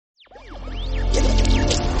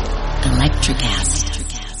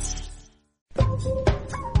Electrocast.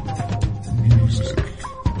 Music,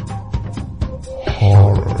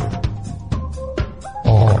 horror,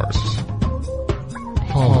 art,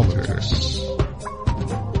 politics,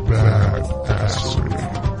 badassery.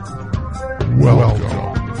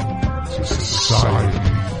 Welcome to Society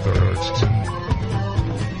 13.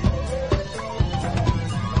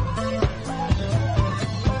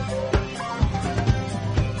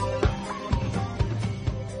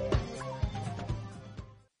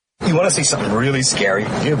 You want to see something really scary?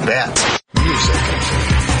 You bet. Music,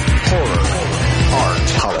 horror, art,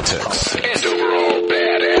 politics, and overall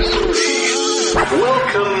badassery.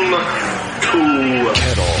 Welcome to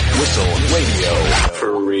Kettle Whistle Radio.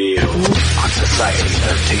 For real. On Society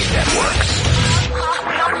 13 Networks.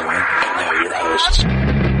 And now your hosts.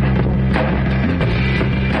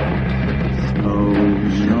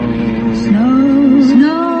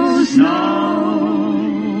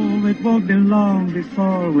 Snow. It won't be long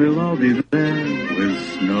before we'll all be there with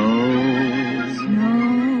snow.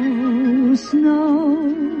 Snow.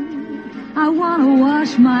 I want to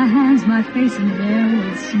wash my hands, my face, and hair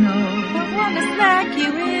with snow. I want to smack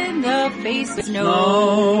you in the face with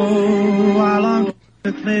snow. I long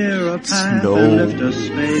to clear a path and lift a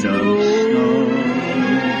spade of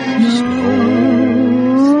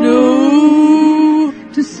Snow.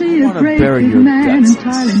 To see a great big man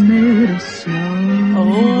entirely made of snow.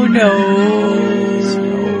 Oh no.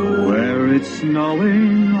 Where it's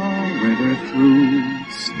snowing all winter through.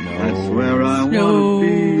 That's where I want to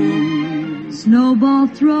be. Snowball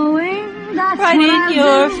throwing, that's right what in I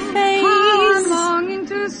your do. face. I'm longing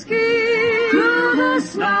to ski through the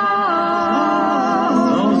snow.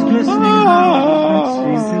 Those glistening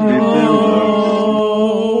houses seem to be built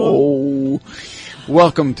of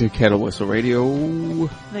Welcome to Kettle Whistle Radio,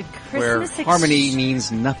 The where Christmas harmony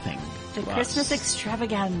means nothing. The to us. Christmas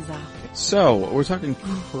extravaganza. So, we're talking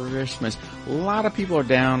Christmas. A lot of people are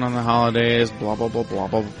down on the holidays, blah, blah, blah, blah,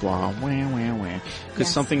 blah, blah, wah, wah, wah. Because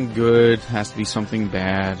something good has to be something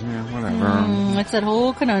bad. Yeah, whatever. It's that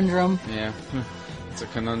whole conundrum. Yeah, it's a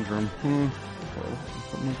conundrum.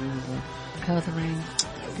 Oh, the rain.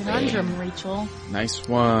 Conundrum, Rachel. Nice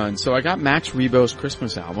one. So I got Max Rebo's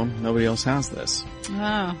Christmas album. Nobody else has this.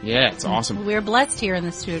 Oh. Yeah, it's awesome. We're blessed here in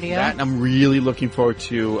the studio. That I'm really looking forward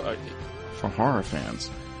to, for horror fans,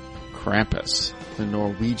 Krampus, the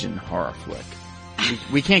Norwegian horror flick.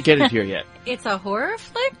 We can't get it here yet. It's a horror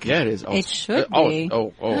flick? Yeah, it is. It should be.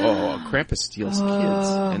 Krampus steals kids.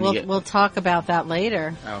 And We'll talk about that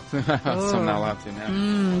later. So I'm not allowed to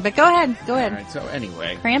now. But go ahead. All right, so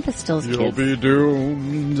anyway. Krampus steals You'll kids. be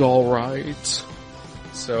doomed, alright.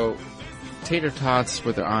 So, tater tots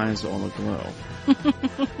with their eyes on the glow.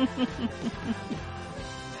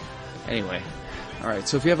 Anyway. Alright,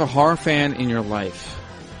 so if you have a horror fan in your life,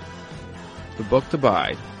 the book to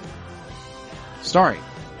buy, starring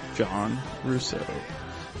John Russo,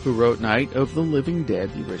 who wrote Night of the Living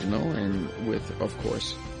Dead, the original, and with, of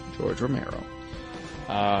course, George Romero.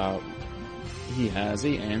 He has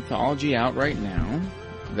an anthology out right now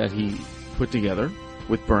that he put together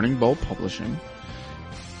with Burning Bulb Publishing.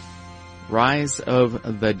 Rise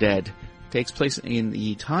of the Dead takes place in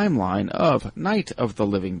the timeline of Night of the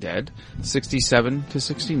Living Dead, 67 to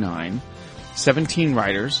 69. 17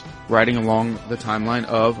 writers writing along the timeline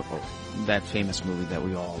of that famous movie that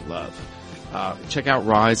we all love. Check out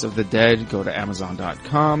Rise of the Dead. Go to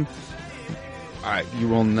Amazon.com. You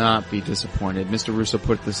will not be disappointed. Mr. Russo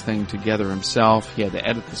put this thing together himself. He had to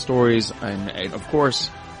edit the stories and of course,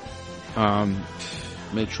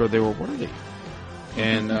 make sure they were worthy.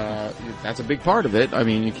 And that's a big part of it. I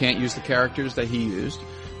mean, you can't use the characters that he used,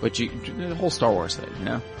 but the whole Star Wars thing, you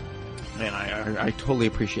know? And I totally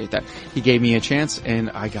appreciate that. He gave me a chance and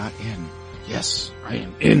I got in. Yes, I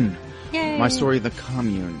am in. Yay. My Story, The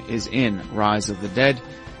Commune, is in Rise of the Dead.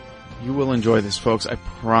 You will enjoy this, folks. I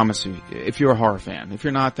promise you. If you're a horror fan. If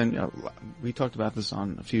you're not, then we talked about this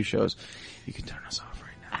on a few shows. You can turn us off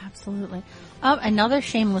right now. Absolutely. Another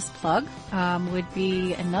shameless plug would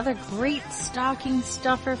be another great stocking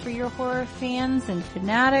stuffer for your horror fans and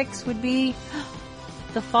fanatics would be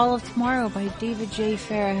The Fall of Tomorrow by David J.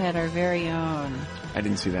 Farrahead, our very own. I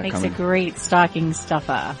didn't see that Makes coming. a great stocking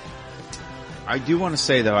stuffer. I do want to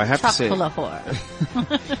say, though, I have Chock to say, full of horror.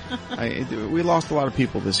 we lost a lot of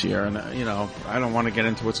people this year, and I don't want to get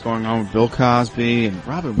into what's going on with Bill Cosby and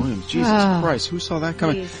Robin Williams. Jesus Christ, who saw that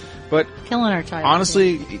coming? Please. But Killing our child.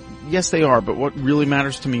 honestly, yes, they are. But what really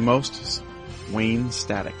matters to me most is Wayne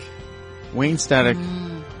Static. Wayne Static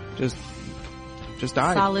just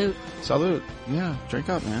died. Salute. Yeah, drink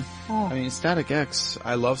up, man. Oh. I mean, Static X.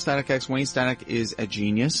 I love Static X. Wayne Static is a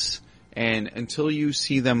genius. And until you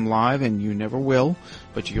see them live, and you never will,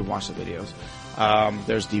 but you can watch the videos,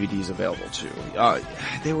 there's DVDs available too.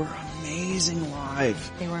 They were amazing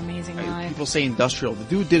live. They were amazing live. People say industrial. The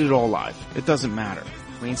dude did it all live. It doesn't matter.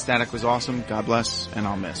 Wayne Static was awesome. God bless, and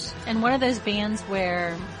I'll miss. And one of those bands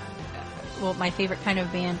where, well, my favorite kind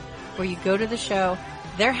of band, where you go to the show,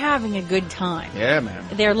 they're having a good time. Yeah, man.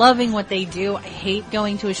 They're loving what they do. I hate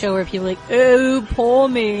going to a show where people are like, oh, poor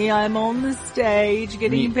me, I'm on the stage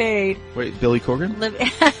getting paid. Wait, Billy Corgan?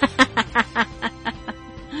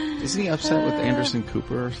 Isn't he upset with Anderson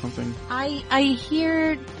Cooper or something? I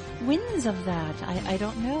hear winds of that. I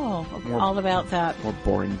don't know all about that. More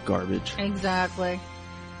boring garbage. Exactly.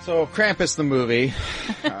 So, Krampus the movie.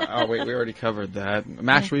 Oh, wait, we already covered that.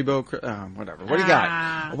 Mash Rebo, whatever. What do you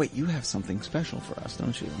got? Oh, wait, you have something special for us,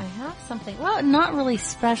 don't you? I have something. Well, not really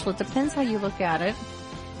special. It depends how you look at it.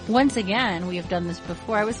 Once again, we have done this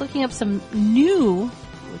before. I was looking up some new,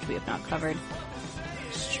 which we have not covered,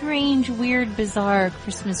 strange, weird, bizarre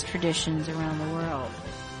Christmas traditions around the world.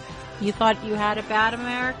 You thought you had it bad,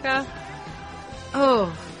 America?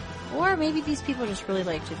 Oh. Or maybe these people just really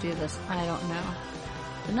like to do this. I don't know.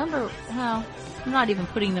 The number, well, I'm not even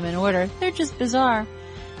putting them in order. They're just bizarre.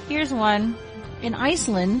 Here's one. In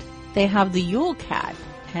Iceland, they have the Yule Cat.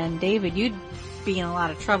 And David, you'd be in a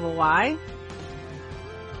lot of trouble. Why?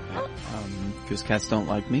 Because cats don't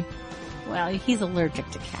like me. Well, he's allergic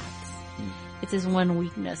to cats. It's his one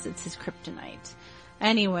weakness. It's his kryptonite.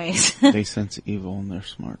 Anyways. They sense evil and they're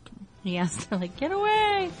smart. Yes, they're like, get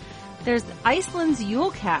away. There's Iceland's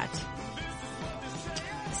Yule Cat.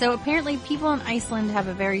 So apparently people in Iceland have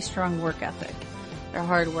a very strong work ethic. They're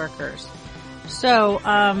hard workers. So,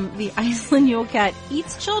 the Iceland Yule Cat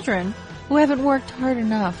eats children who haven't worked hard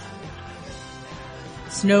enough.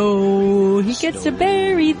 Snow. He gets to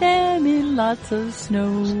bury them in lots of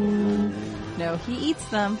snow. No, he eats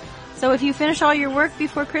them. So if you finish all your work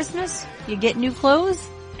before Christmas, you get new clothes,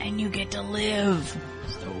 and you get to live.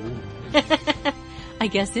 Snow. I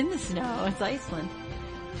guess in the snow. It's Iceland.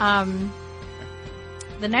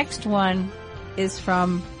 The next one is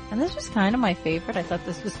from, and this was kind of my favorite. I thought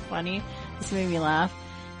this was funny. This made me laugh.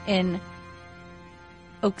 In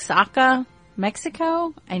Oaxaca,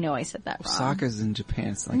 Mexico. I know I said that wrong. Osaka's in Japan.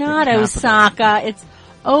 It's like not the capital. Osaka. It's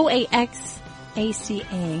Oaxaca.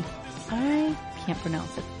 I can't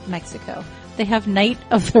pronounce it. Mexico. They have Night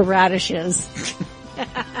of the Radishes. All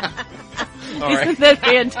right. Isn't that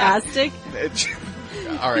fantastic?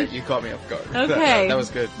 All right, you caught me off guard. Okay. That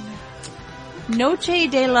was good. Noche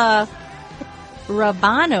de la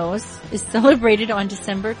Rabanos is celebrated on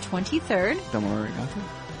December 23rd. Don't worry,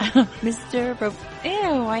 Mr.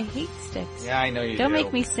 Ew, I hate sticks. Yeah, I know you do. Don't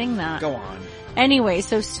make me sing that. Go on. Anyway,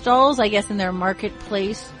 so stalls, I guess, in their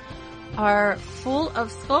marketplace are full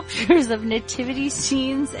of sculptures of nativity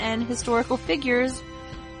scenes and historical figures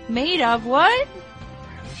made of what?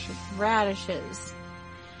 Radishes.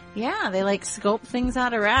 Yeah, they like sculpt things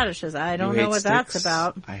out of radishes. I don't know what that's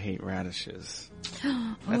about. I hate radishes.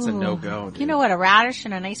 That's a no-go, dude. You know what? A radish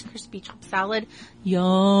and a nice crispy chopped salad.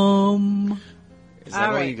 Yum. Is that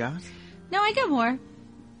all you got? No, I got more.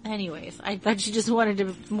 Anyways, I thought you just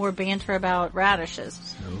wanted more banter about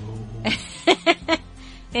radishes.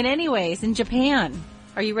 And anyways, in Japan,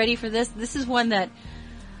 are you ready for this? This is one that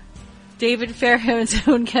David Fairhound's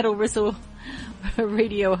own Kettle Whistle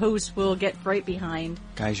radio host will get right behind.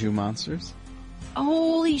 Kaiju monsters?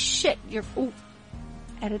 Holy shit.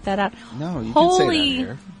 Edit that out. No, you can say that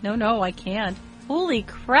here. No, I can't. Holy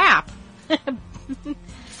crap.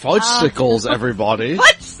 Fudgesicles, everybody.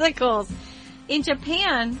 Fudgesicles. In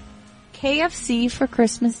Japan, KFC for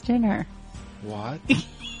Christmas dinner. What?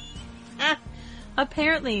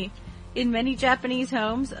 Apparently, in many Japanese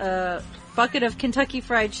homes, a bucket of Kentucky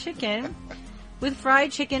Fried Chicken with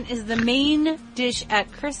fried chicken is the main dish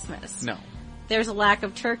at Christmas. No. There's a lack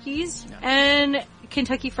of turkeys, and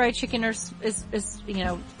Kentucky Fried Chicken is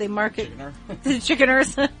they market the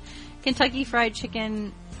chickeners. Kentucky Fried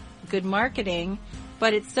Chicken, good marketing,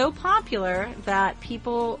 but it's so popular that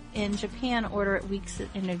people in Japan order it weeks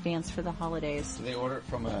in advance for the holidays. Do they order it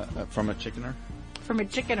from a chickener? From a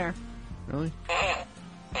chickener. Really?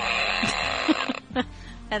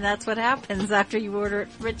 And that's what happens after you order it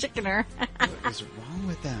from a chickener. What is wrong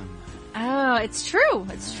with them? Oh, it's true.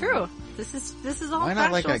 It's true. This is all Why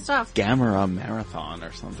not like a stuff. Gamera marathon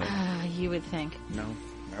or something? You would think. No,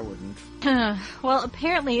 I wouldn't. Well,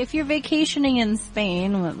 apparently, if you're vacationing in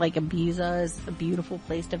Spain, like Ibiza is a beautiful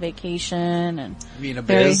place to vacation, and you mean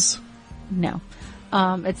Ibiza? No,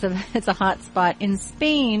 it's a hot spot in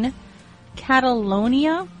Spain.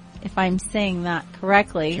 Catalonia if I'm saying that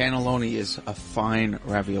correctly. Cannelloni is a fine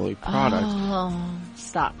ravioli product. Oh,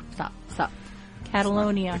 stop.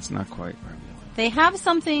 Catalonia. It's not quite ravioli. They have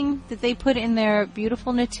something that they put in their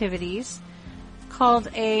beautiful nativities called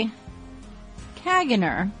a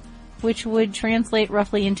caganer, which would translate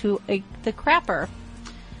roughly into the crapper.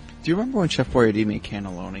 Do you remember when Chef Boyardee made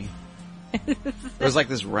cannelloni? It was like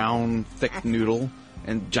this round, thick noodle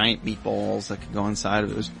and giant meatballs that could go inside of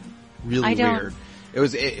it. It was really weird. It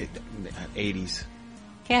was 80s.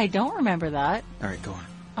 Okay, I don't remember that. All right, go on.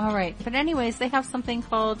 All right. But anyways, they have something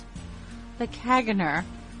called the caganer.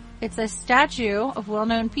 It's a statue of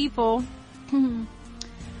well-known people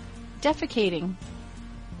defecating.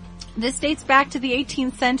 This dates back to the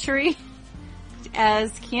 18th century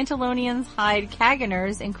as Cantillonians hide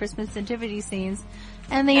caganers in Christmas nativity scenes,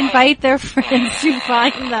 and they invite their friends to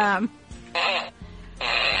find them.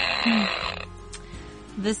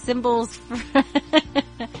 The symbols,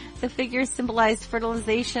 the figures symbolize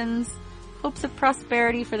fertilizations, hopes of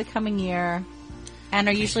prosperity for the coming year, and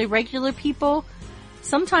are usually regular people,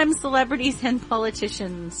 sometimes celebrities and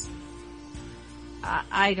politicians.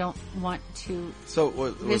 I don't want to. So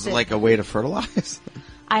was it like a way to fertilize?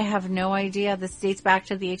 I have no idea. This dates back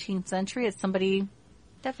to the 18th century. It's somebody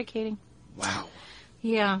defecating. Wow.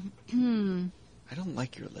 Yeah. I don't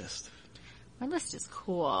like your list. My list is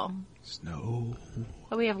cool. Snow.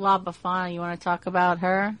 Oh, we have La Befana. You want to talk about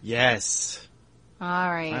her? Yes. All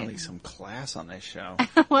right. Finally some class on this show.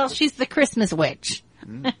 Well, she's the Christmas witch.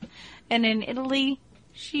 And in Italy,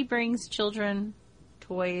 she brings children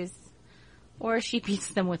toys, or she beats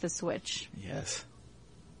them with a switch. Yes.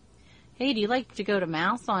 Hey, do you like to go to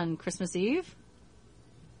Mass on Christmas Eve?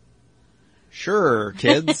 Sure,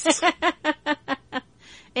 kids.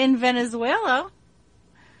 In Venezuela,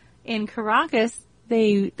 in Caracas,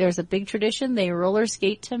 there's a big tradition. They roller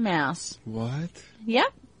skate to Mass. What?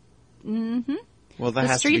 Yep. Mm-hmm. Well, that The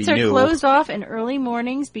has to be new. streets are closed off in early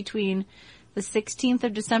mornings between the 16th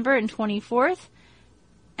of December and 24th,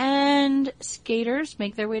 and skaters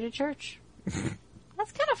make their way to church.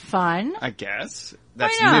 That's kind of fun. I guess.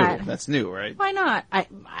 That's Why not? new. That's new, right? Why not?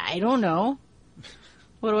 I don't know.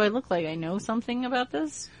 What do I look like? I know something about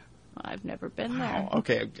this? I've never been there. Oh,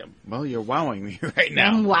 okay. Well, you're wowing me right now.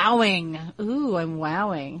 I'm wowing. Ooh, I'm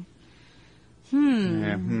wowing.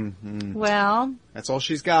 Yeah, Well, that's all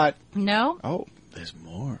she's got. no. Oh, there's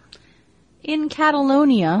more. In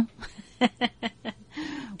Catalonia,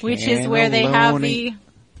 which is where they have We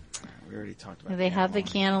already talked about the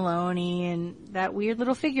cannelloni and that weird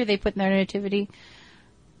little figure they put in their nativity.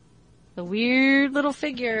 The weird little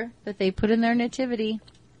figure that they put in their nativity.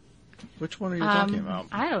 Which one are you talking about?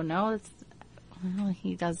 I don't know. Well,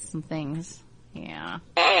 he does some things. Yeah.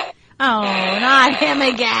 Oh, not him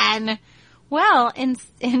again. Well, in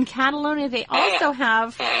Catalonia, they also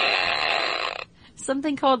have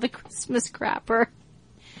something called the Christmas crapper.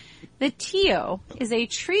 The Tio is a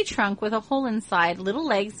tree trunk with a hole inside, little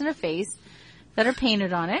legs and a face that are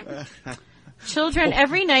painted on it. Children,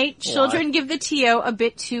 every night, children give the Tio a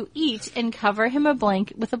bit to eat and cover him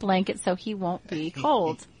with a blanket so he won't be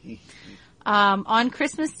cold. On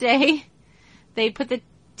Christmas Day, they put the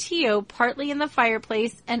Tio partly in the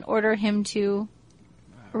fireplace and order him to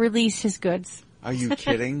release his goods. Are you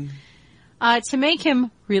kidding? To make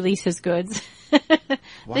him release his goods.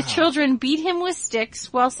 The children beat him with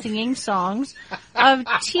sticks while singing songs of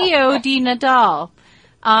Tio de Nadal.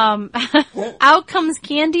 Out comes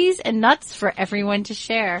candies and nuts for everyone to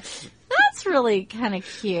share. That's really kind of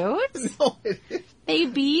cute. No, it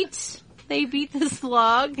is. They beat the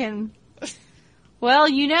slug and, well,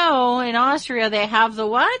 you know, in Austria they have the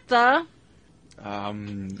what?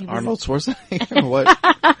 Arnold Schwarzenegger? What?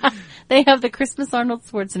 They have the Christmas Arnold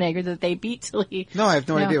Schwarzenegger that they beat till he... No, I have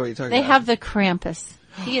no idea what you're talking They about. have the Krampus.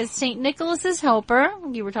 He is St. Nicholas's helper.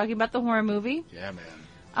 You were talking about the horror movie. Yeah,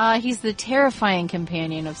 man. He's the terrifying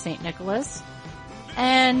companion of St. Nicholas.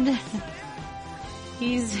 And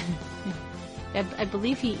he's... I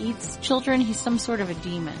believe he eats children. He's some sort of a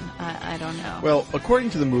demon. I don't know. Well, according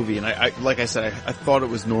to the movie, and I like I said, I thought it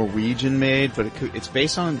was Norwegian made, but it's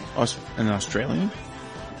based on an Australian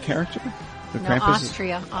character. The No, Krampus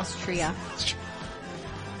Austria.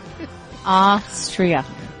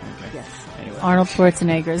 Okay. Yes. Anyway. Arnold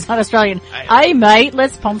Schwarzenegger is not Australian. Hey, mate,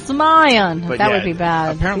 let's pump some iron. But That yeah, would be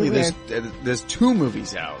bad. Apparently, Be there's two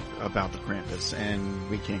movies out about the Krampus, and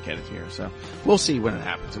we can't get it here. So we'll see when it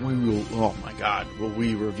happens. And we will. Oh my God, will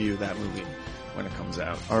we review that movie when it comes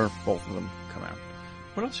out, or both of them come out?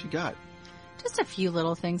 What else you got? Just a few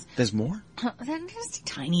little things. There's more. Just a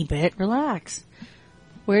tiny bit. Relax.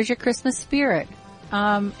 Where's your Christmas spirit?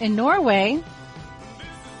 In Norway,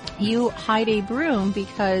 you hide a broom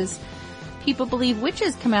because people believe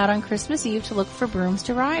witches come out on Christmas Eve to look for brooms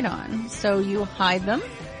to ride on. So you hide them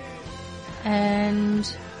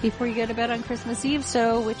and before you go to bed on Christmas Eve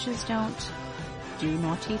so witches don't do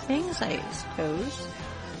naughty things, I suppose.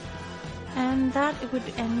 And that would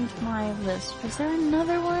end my list. Was there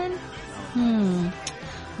another one?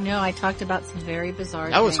 No, I talked about some very bizarre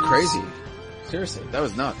That was things. crazy. Seriously, that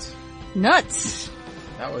was nuts. Nuts!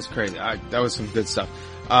 That was crazy. That was some good stuff.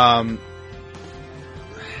 I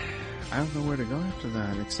don't know where to go after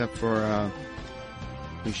that, except for,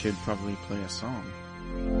 we should probably play a song.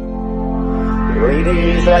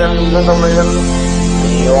 Ladies and gentlemen,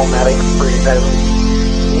 the Omatic presents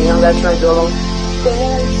the electrical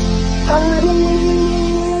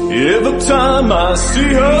Every time I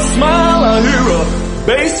see her smile, I hear a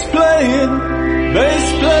bass playing,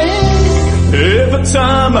 bass playing. Every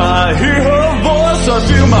time I hear her voice, I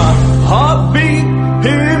feel my heartbeat,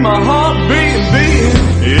 hear my heartbeat beating.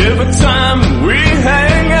 Every time we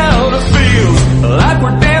hang out, it feels like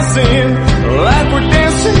we're dancing, like we're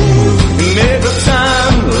dancing. And every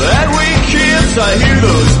time that we kiss, I hear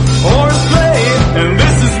those horns playing, and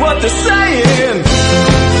this is what they're saying.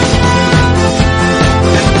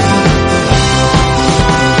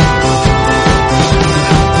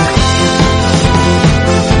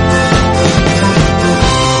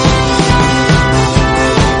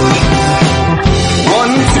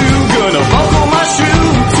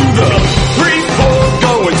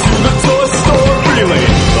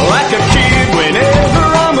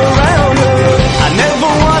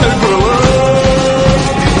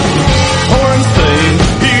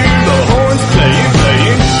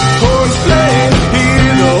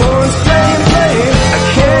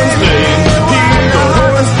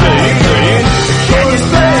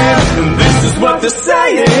 They're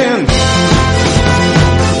saying.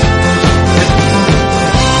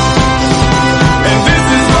 And this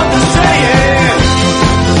is what they're saying.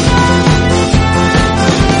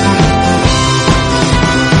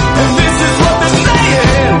 And this is what they're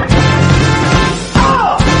saying.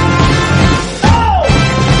 Oh! Oh!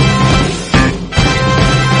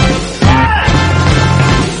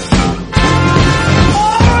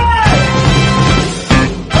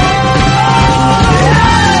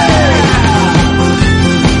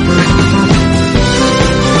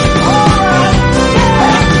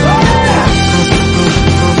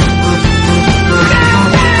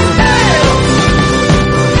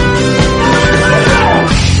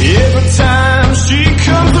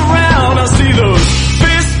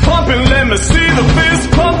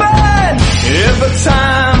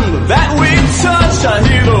 Time that we touch, I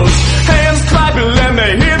hear those hands clapping, let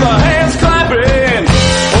me hear the hands clapping.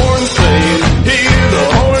 Horns playing, hear the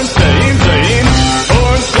horns playing, playing.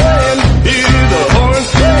 Horns playing, hear the horns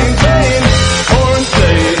playing, playing. Horns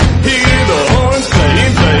playing, hear the horns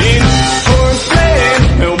playing, playing. Horns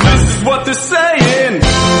playing, and this is what they're saying.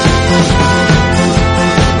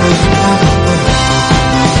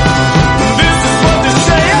 This is what they're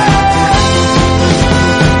saying.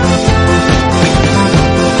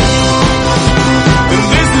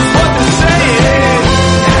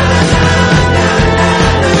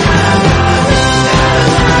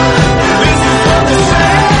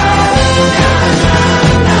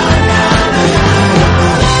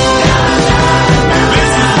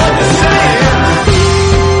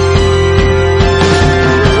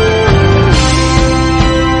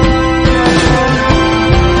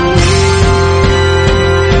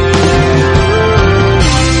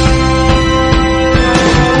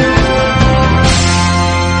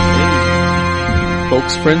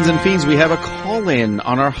 Folks, friends, and fiends, we have a call-in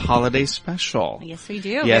on our holiday special. Yes, we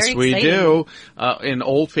do. Yes, Very we exciting. do. An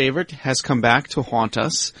old favorite has come back to haunt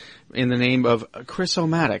us in the name of Chris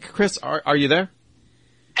Omatic. Chris, are you there?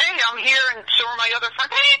 Hey, I'm here, and so are my other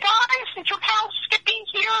friends. Hey, guys, it's your pal Skippy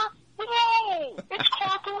here. Whoa, it's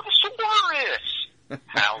Carbosaurus.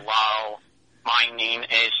 Hello, my name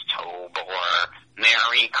is Tobor.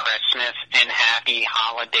 Merry Christmas and Happy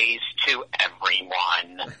Holidays to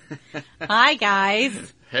everyone. Hi,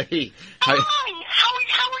 guys. Hey. Hi, how are you?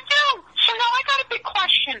 So now I got a big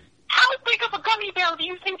question. How big of a gummy bear do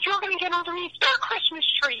you think you're going to get underneath their Christmas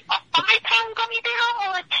tree? A 5-pound gummy bear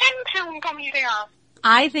or a 10-pound gummy bear?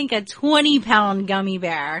 I think a 20-pound gummy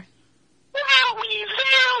bear. Wowie,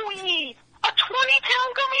 zowie! A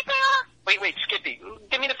 20-pound gummy bear? Wait, Skippy,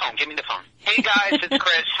 give me the phone. Hey guys, it's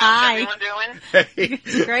Chris. How's Hi. everyone doing? Hey.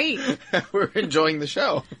 Great. We're enjoying the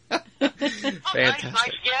show. Fantastic.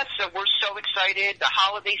 Nice. Yes, so we're so excited. The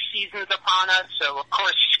holiday season's upon us, so of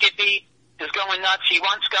course Skippy is going nuts. He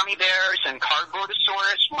wants gummy bears, and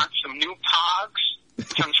Cardboardosaurus wants some new pogs.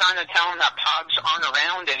 So I'm trying to tell him that Pogs aren't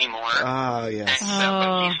around anymore. Ah, yes. And so,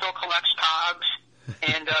 but he still collects Pogs.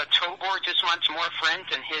 And Tobor just wants more friends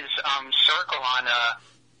in his circle on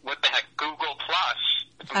what the heck, Google Plus.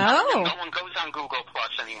 Oh. No one goes on Google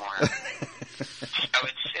Plus anymore. So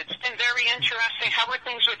it's been very interesting. How are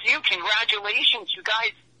things with you? Congratulations, you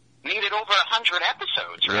guys made it over 100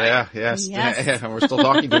 episodes, right? Yeah, yes. Yes. Yeah, we're still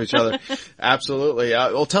talking to each other. Absolutely.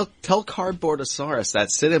 Well, tell Cardboardosaurus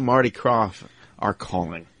that Sid and Marty Krofft are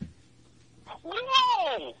calling.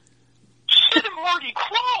 Whoa! Sid and Marty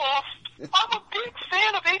Krofft? I'm a big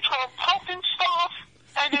fan of H.R. Puffin stuff.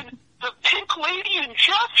 And then the Pink Lady and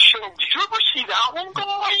Jeff show. Did you ever see that one,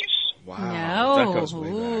 guys? Wow. No. That goes way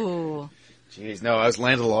back. Ooh. Jeez, no, I was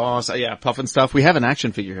Land of the Lost. Yeah, Puffin stuff. We have an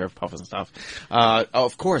action figure here of Puffin stuff.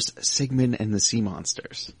 Of course, Sigmund and the Sea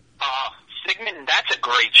Monsters. Sigmund, that's a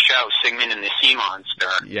great show, Sigmund and the Sea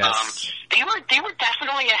Monster. Yes. They were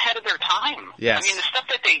definitely ahead of their time. Yes. I mean, the stuff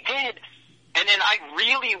that they did, and then I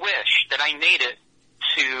really wish that I made it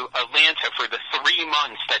to Atlanta for the 3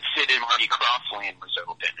 months that Sid and Marty Krofft Land was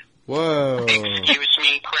open. Whoa. Excuse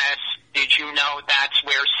me, Chris, did you know that's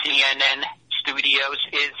where CNN Studios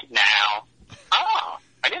is now? Oh,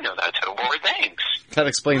 I didn't know that, Tobor. Thanks. That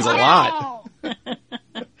explains a lot.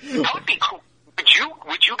 That would be cool.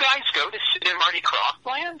 Would you guys go to Sid and Marty Krofft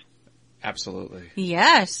Land? Absolutely.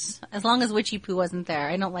 Yes. As long as Witchy Poo wasn't there.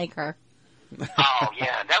 I don't like her. Oh,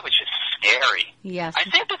 yeah, that was just scary. Yes. I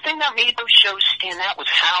think the thing that made those shows stand out was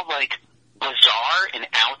how, like, bizarre and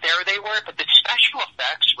out there they were, but the special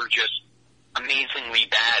effects were just amazingly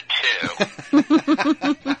bad, too.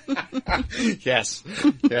 Yes.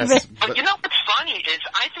 Yes. But you know what's funny is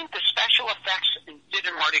I think the special effects in Sid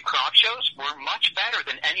and Marty Krofft shows were much better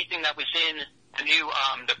than anything that was in the new,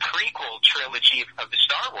 the prequel trilogy of the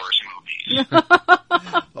Star Wars movies.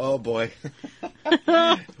 Oh boy.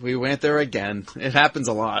 We went there again. It happens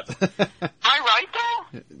a lot. Am I right,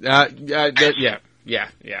 though? Yeah.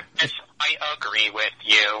 Yes, I agree with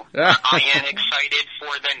you. I am excited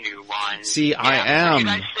for the new one. See, yeah, I am. What do you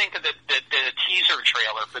guys think of the teaser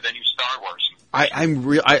trailer for the new Star Wars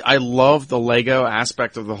movie? I love the Lego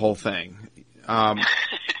aspect of the whole thing.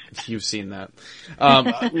 You've seen that.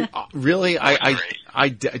 Really,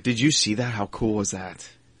 did you see that? How cool was that?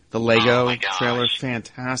 The Lego trailer,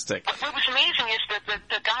 fantastic. What was amazing is that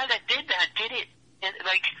the guy that did that did it, and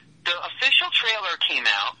like the official trailer came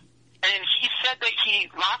out, and he said that he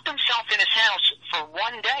locked himself in his house for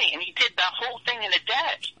 1 day, and he did that whole thing in a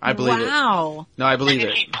day. I believe it. Wow. No, I believe and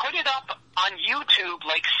it. He put it up on YouTube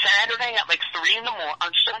like Saturday at like 3 in the morning,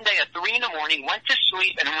 on Sunday at 3 in the morning, went to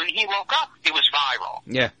sleep, and when he woke up, it was viral.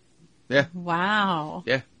 Yeah. Wow.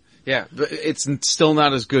 Yeah. But it's still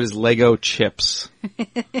not as good as Lego chips. I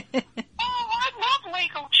love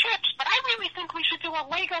Lego chips, but I really think we should do a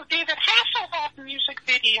Lego David Hasselhoff music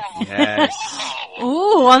video. Yes.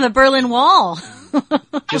 Ooh, on the Berlin Wall.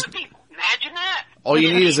 Imagine that. All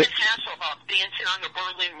you need is David Hasselhoff dancing on the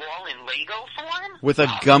Berlin Wall in Lego form? with a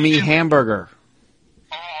gummy hamburger.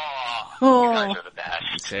 Oh, you guys are the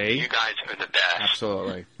best. See? You guys are the best.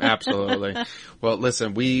 Absolutely. Well,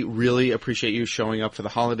 listen, we really appreciate you showing up for the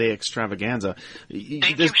holiday extravaganza.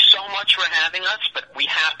 Thank you so much for having us, but we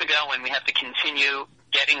have to go and we have to continue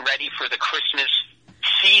getting ready for the Christmas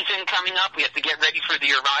season coming up. We have to get ready for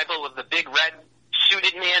the arrival of the big red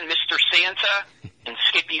suited man, Mr. Santa. And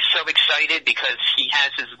Skippy's so excited because he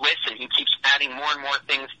has his list and he keeps adding more and more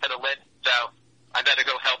things to the list. So I better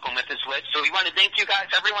go help him with his list. So we want to thank you guys.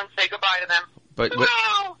 Everyone say goodbye to them.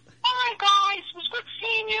 Wow. All right, guys. It was good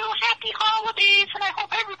seeing you. Happy holidays. And I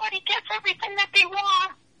hope everybody gets everything that they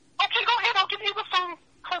want. Okay, go ahead. I'll give you the phone,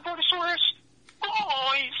 Cardboardosaurus.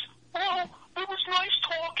 Guys. Well, it was nice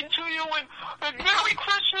talking to you. And Merry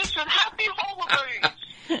Christmas and Happy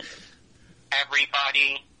Holidays.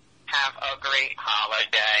 Everybody, have a great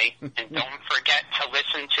holiday. And don't forget to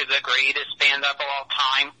listen to the greatest band of all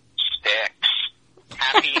time, Styx.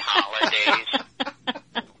 Happy holidays.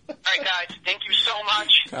 All right, guys, thank you so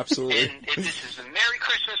much. Absolutely. And this is a Merry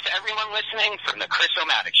Christmas to everyone listening from the Chris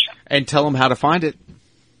O'Matic Show. And tell them how to find it.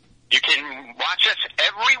 You can watch us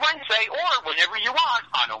every Wednesday or whenever you want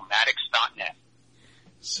on Omatics.net.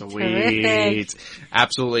 Sweet. Terrific.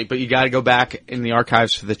 Absolutely. But you got to go back in the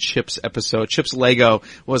archives for the Chips episode. Chips Lego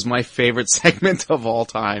was my favorite segment of all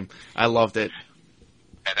time. I loved it.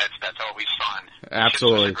 Yeah, that's always fun.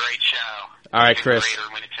 Absolutely. Chips was a great show. All right, It's Chris. greater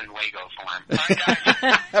when it's in Lego form. All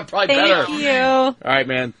right, guys. Probably Thank better. you. All right,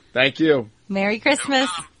 man. Thank you. Merry Christmas.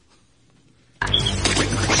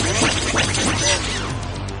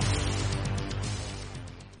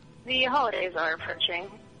 The holidays are approaching,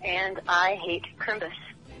 and I hate Crimbus.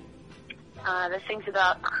 The things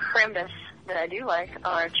about Crimbus that I do like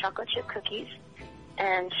are chocolate chip cookies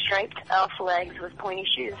and striped elf legs with pointy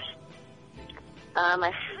shoes.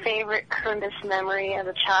 My favorite Crimbus memory as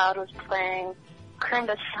a child was playing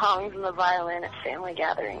Crimbus songs on the violin at family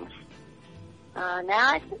gatherings.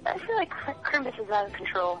 Now I feel like Crimbus is out of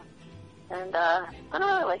control, and I don't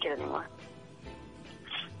really like it anymore.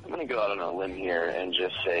 I'm going to go out on a limb here and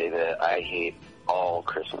just say that I hate all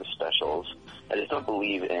Christmas specials. I just don't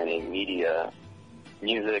believe in a media,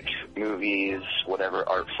 music, movies, whatever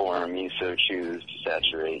art form you so choose to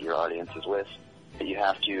saturate your audiences with, that you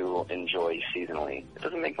have to enjoy seasonally. It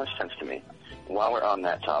doesn't make much sense to me. While we're on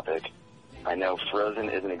that topic, I know Frozen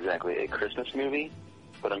isn't exactly a Christmas movie,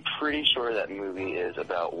 but I'm pretty sure that movie is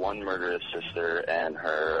about one murderous sister and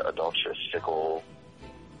her adulterous, fickle,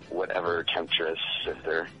 whatever temptress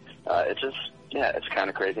sister. It's kind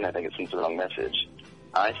of crazy, and I think it sends the wrong message.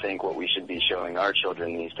 I think what we should be showing our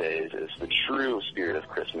children these days is the true spirit of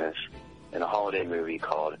Christmas in a holiday movie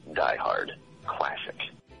called Die Hard. Classic.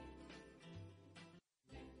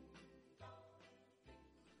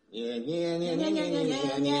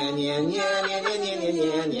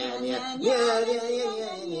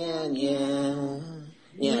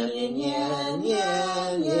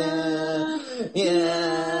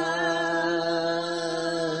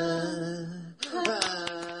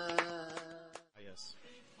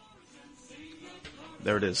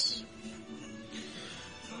 There it is.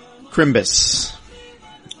 Crimbus,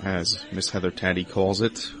 as Miss Heather Taddy calls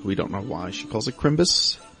it. We don't know why she calls it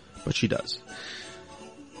Crimbus, but she does.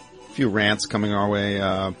 A few rants coming our way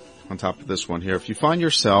on top of this one here. If you find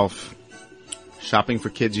yourself shopping for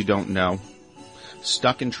kids you don't know,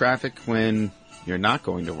 stuck in traffic when you're not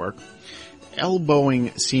going to work,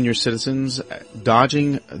 elbowing senior citizens,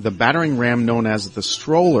 dodging the battering ram known as the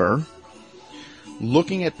stroller,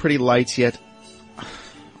 looking at pretty lights yet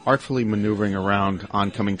artfully maneuvering around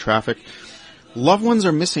oncoming traffic, loved ones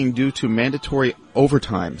are missing due to mandatory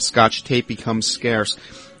overtime, Scotch tape becomes scarce.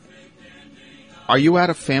 Are you at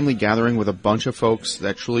a family gathering with a bunch of folks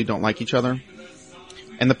that truly don't like each other?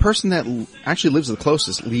 And the person that actually lives the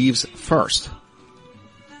closest leaves first.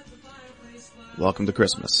 Welcome to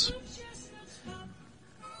Christmas.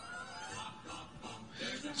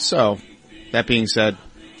 So, that being said,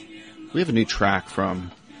 we have a new track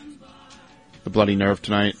from The Bloody Nerve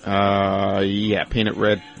tonight. Paint It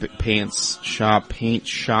Red, Paint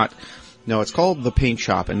Shot. No, it's called The Paint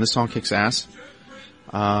Shop, and this song kicks ass.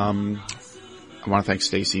 I want to thank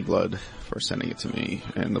Stacy Blood for sending it to me,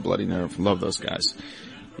 and The Bloody Nerve. Love those guys.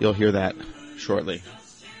 You'll hear that shortly.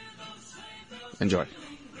 Enjoy.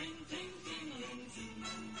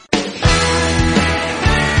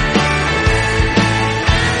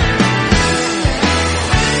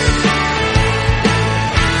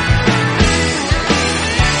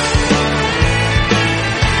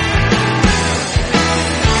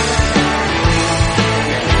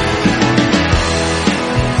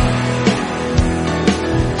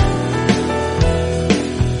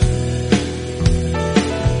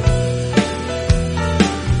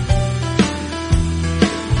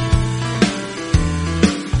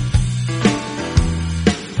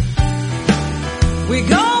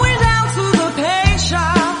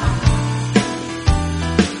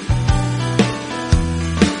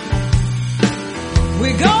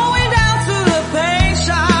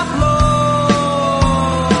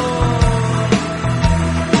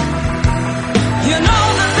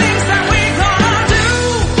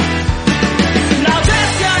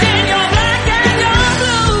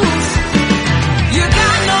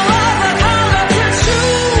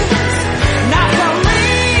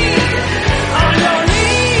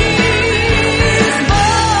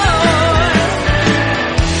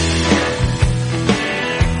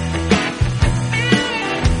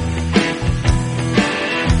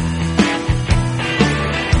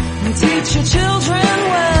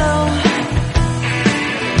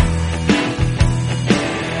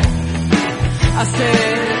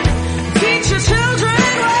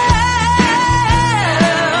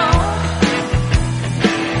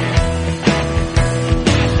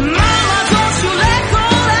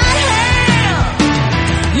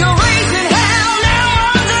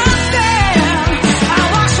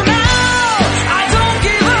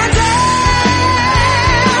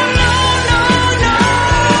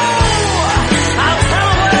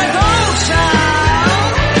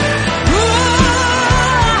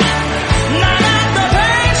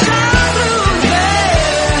 Now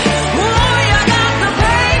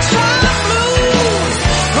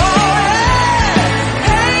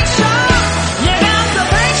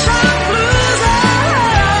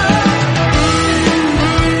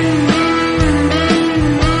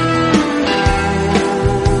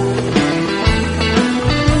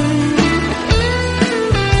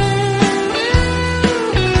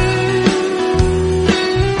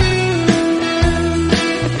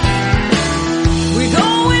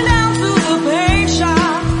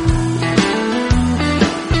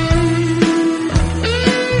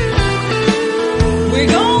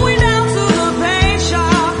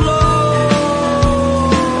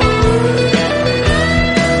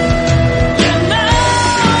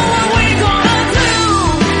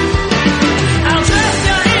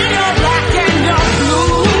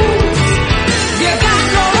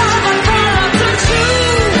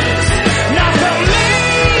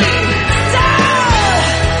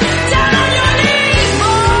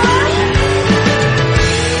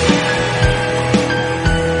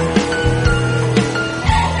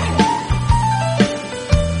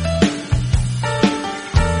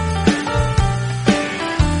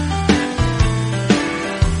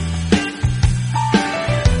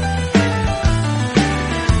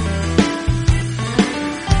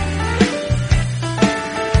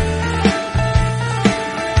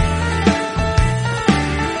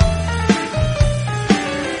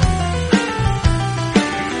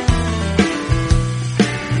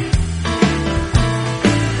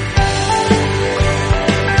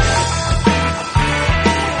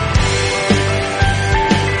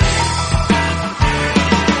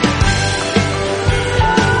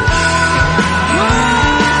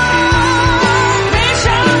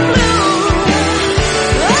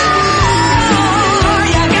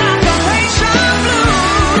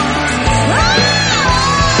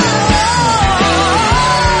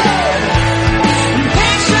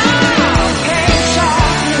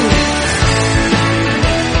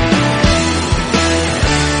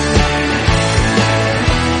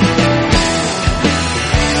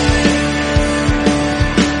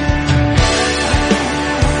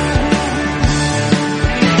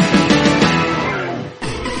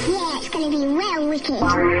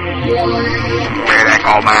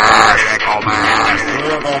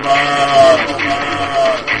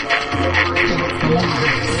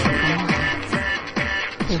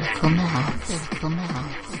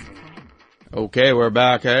Okay, we're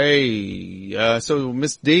back. Hey, so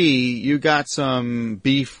Miss D, you got some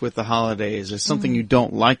beef with the holidays. There's something you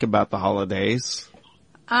don't like about the holidays.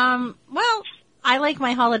 Well, I like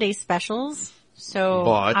my holiday specials, so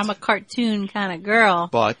But- I'm a cartoon kind of girl.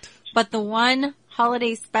 But the one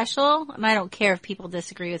holiday special, and I don't care if people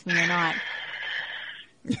disagree with me or not,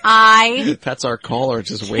 I that's our caller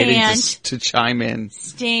just waiting Can't. to chime in.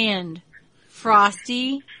 stand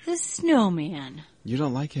Frosty the Snowman. You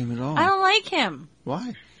don't like him at all. I don't like him.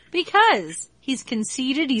 Why? Because he's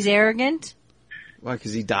conceited, he's arrogant. Why?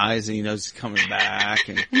 Because he dies and he knows he's coming back.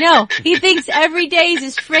 And No, he thinks every day is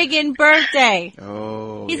his friggin' birthday.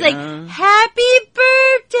 oh, He's yeah. like, happy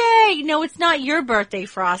birthday! No, it's not your birthday,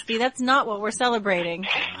 Frosty. That's not what we're celebrating.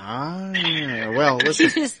 Ah, yeah. Well, listen.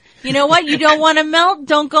 Just, you know what? You don't want to melt?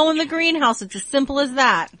 Don't go in the greenhouse. It's as simple as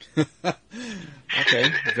that. Okay.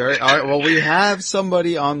 All right. Well, we have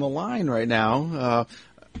somebody on the line right now.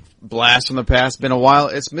 Blast from the past. Been a while.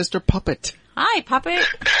 It's Mr. Puppet. Hi, Puppet.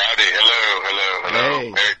 Howdy, hello.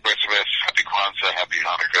 Hey. Merry Christmas, Happy Kwanzaa, Happy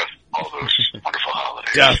Hanukkah, all those wonderful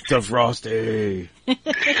holidays. Death to Frosty. Yes,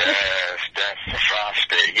 that's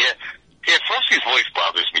Frosty. Yeah, Frosty's voice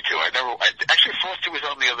bothers me too. Actually, Frosty was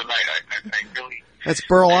on the other night. I really... That's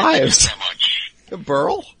Burl Ives. That much.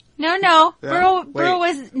 Burl? No. Yeah? Burl Wait.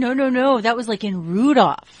 was, no. That was like in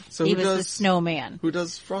Rudolph. So he who was the does- snowman. Who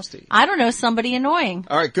does Frosty? I don't know, somebody annoying.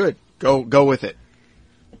 All right, good. Go with it.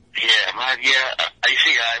 I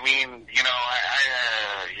see. I mean, I'm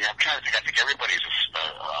trying to think. I think everybody's a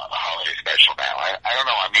holiday special now. I don't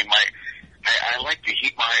know. I mean, I like the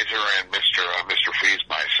Heat Miser and Mr. Freeze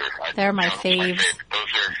Miser. They're my those faves.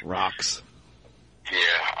 Those are Rocks. Yeah,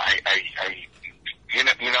 I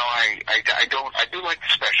do like the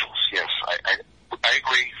specials. Yes, I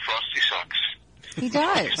agree. Frosty sucks. He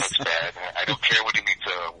does. That's bad. I don't care what he means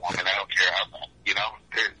to a woman. I don't care how.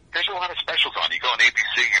 There's a lot of specials on. You go on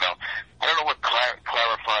ABC. I don't know what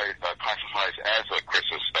classifies as a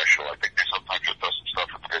Christmas special. I think they sometimes just do some stuff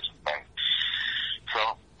with Christmas thing.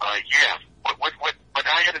 So yeah. But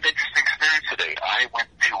I had an interesting experience today. I went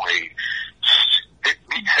to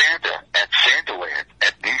Meet Santa at Santaland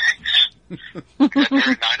at Macy's. I got there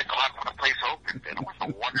at 9 o'clock when the place opened, and it was a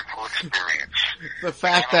wonderful experience. The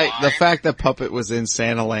fact that Puppet was in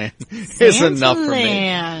Santaland is enough for me.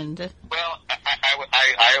 Santaland. Well,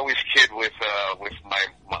 I always kid with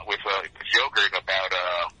Yogurt about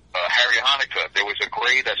Harry Hanukkah. There was a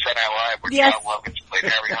great Saturday Night Live where Yes. John Lovitz played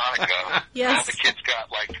Harry Hanukkah. Yes. All the kids got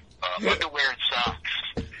underwear and socks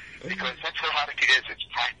because that's what Hanukkah is. It's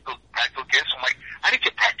practical gifts. I'm like, I didn't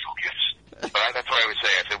get practical gifts, but that's what I would say.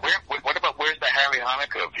 I said, where's the Harry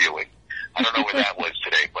Hanukkah viewing? I don't know where that was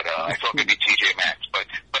today, but I thought maybe TJ Maxx. But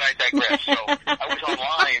I digress. So I was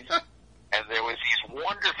online, and there was these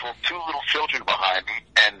wonderful two little children behind me,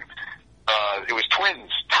 and it was twins,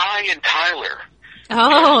 Ty and Tyler.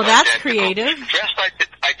 Oh, that's Identical. creative. Dressed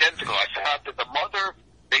identical. I found out that the mother,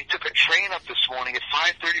 they took a train up this morning at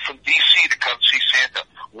 5:30 from D.C. to come see Santa.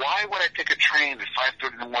 Why would I take a train at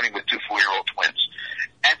 5:30 in the morning with two 4-year-old twins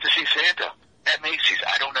and to see Santa at Macy's?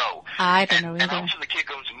 I don't know. I don't know And either. all of a sudden the kid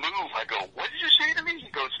goes, move. I go, what did you say to me? He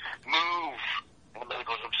goes, move. And the mother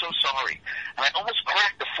goes, I'm so sorry. And I almost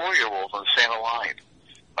cracked the 4-year-old on the Santa line.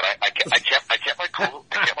 But I kept my cool.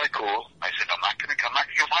 I said, I'm not gonna get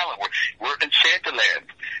violent. We're in Santa Land.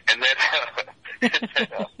 And then,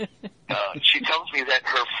 she tells me that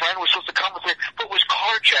her friend was supposed to come with her, but was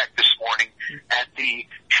carjacked this morning at the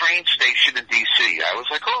train station in D.C. I was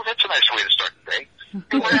like, oh, that's a nice way to start the day.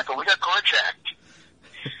 Hey, what happened? We got carjacked.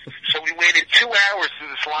 So we waited 2 hours through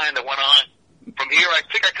this line that went on. From here, I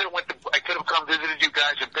think I could have come visited you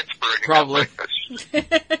guys in Pittsburgh. And Probably. got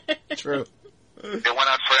breakfast. True. It went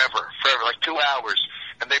on forever, like 2 hours.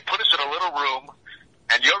 And they put us in a little room,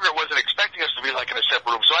 and Yogurt wasn't expecting us to be like in a separate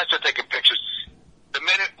room, so I started taking pictures. The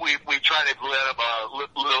minute we tried to let him,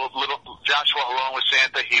 little Joshua along with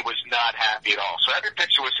Santa, he was not happy at all. So every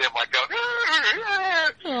picture was him like going, he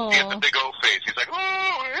had the big O face. He's like,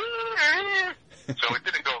 so it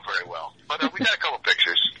didn't go very well. But we got a couple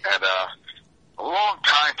pictures, and a long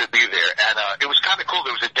time to be there. And it was kind of cool.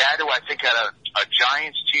 There was a dad who I think had a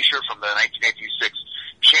Giants t-shirt from the 1986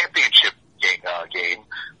 championship game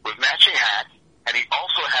with matching hat. And he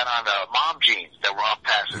also had on mom jeans that were off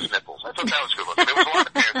past his nipples. I thought that was good looking. There was a lot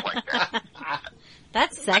of pairs like that.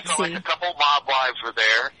 That's I felt like sexy. a couple mob wives were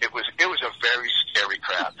there. It was a very scary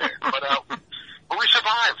crowd there. But we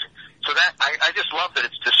survived. So that I just love that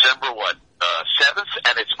it's December 7th,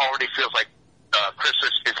 and it already feels like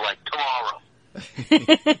Christmas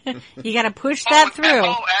You got to push that through.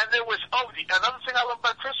 And there was another thing I love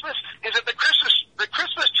about Christmas is that the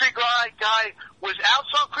Christmas tree guy was out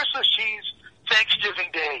on Christmas cheese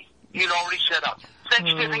Thanksgiving Day. He'd already set up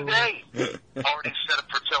Thanksgiving Day. Already set up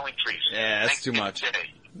for selling trees. Yeah, that's too much.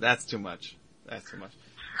 Day. That's too much. That's too much.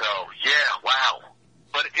 So yeah, wow.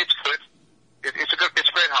 But it's good. It's a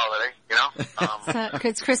great holiday, you know.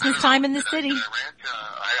 It's Christmas time in the city. I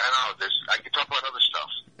don't know. I can talk about other stuff.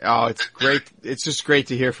 Oh, it's great. It's just great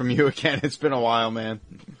to hear from you again. It's been a while, man.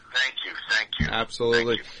 Thank you.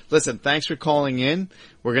 Absolutely. Thank you. Listen, thanks for calling in.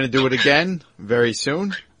 We're going to do it again very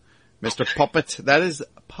soon. Mr. Puppet. That is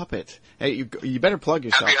Puppet. Hey, you better plug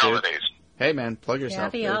yourself, Happy dude. holidays. Hey, man, plug yourself.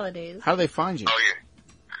 Happy dude. holidays. How do they find you? Oh,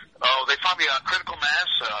 yeah. Oh, they find me on Critical Mass.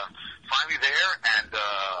 Find me there. And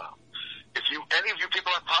if any of you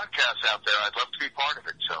people have podcasts out there, I'd love to be part of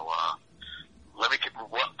it. So let me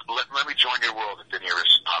join your world at the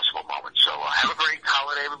nearest possible moment. So have a great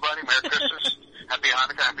holiday, everybody. Merry Christmas. Happy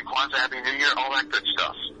Hanukkah, Happy Kwanzaa, Happy New Year, all that good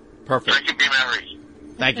stuff. Perfect. Drink and be merry.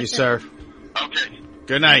 Thank you, sir. Okay.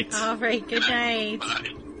 Good night. All right. Good night.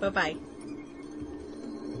 Bye. Bye-bye.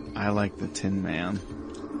 I like the Tin Man.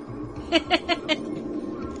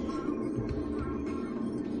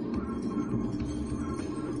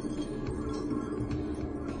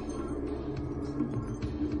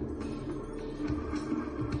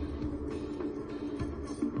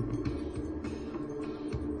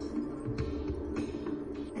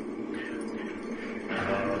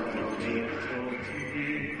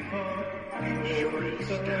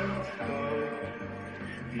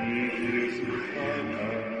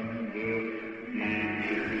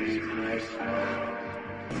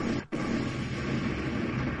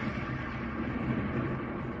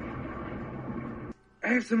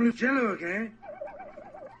 I have some new Jello, okay?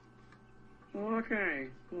 Okay,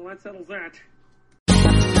 well that settles that.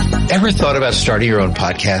 Ever thought about starting your own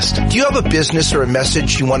podcast? Do you have a business or a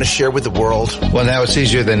message you want to share with the world? Well, now it's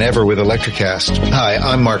easier than ever with Electrocast. Hi,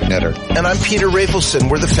 I'm Mark Netter. And I'm Peter Rafelson.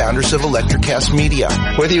 We're the founders of Electrocast Media.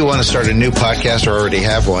 Whether you want to start a new podcast or already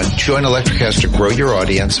have one, join Electrocast to grow your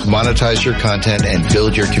audience, monetize your content, and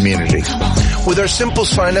build your community. With our simple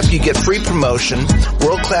sign-up, you get free promotion,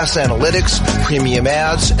 world-class analytics, premium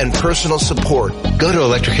ads, and personal support. Go to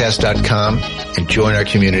electrocast.com and join our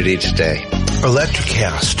community today.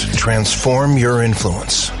 Electrocast. Transform your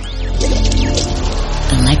influence.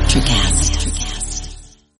 Electrocast.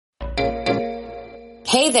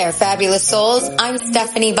 Hey there, fabulous souls. I'm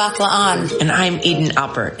Stephanie Baklaan. And I'm Eden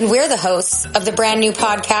Alpert. And we're the hosts of the brand new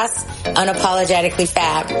podcast, Unapologetically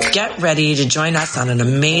Fab. Get ready to join us on an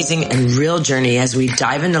amazing and real journey as we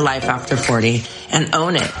dive into life after 40 and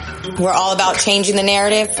own it. We're all about changing the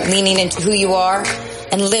narrative, leaning into who you are,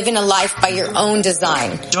 and living a life by your own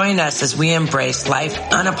design. Join us as we embrace life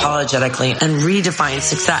unapologetically and redefine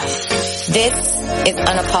success. This is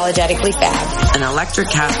Unapologetically Fab, an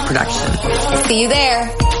Electrocast production. See you there.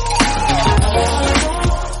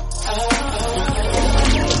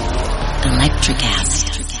 Electrocast.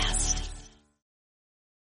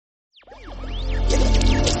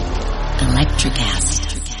 Electrocast.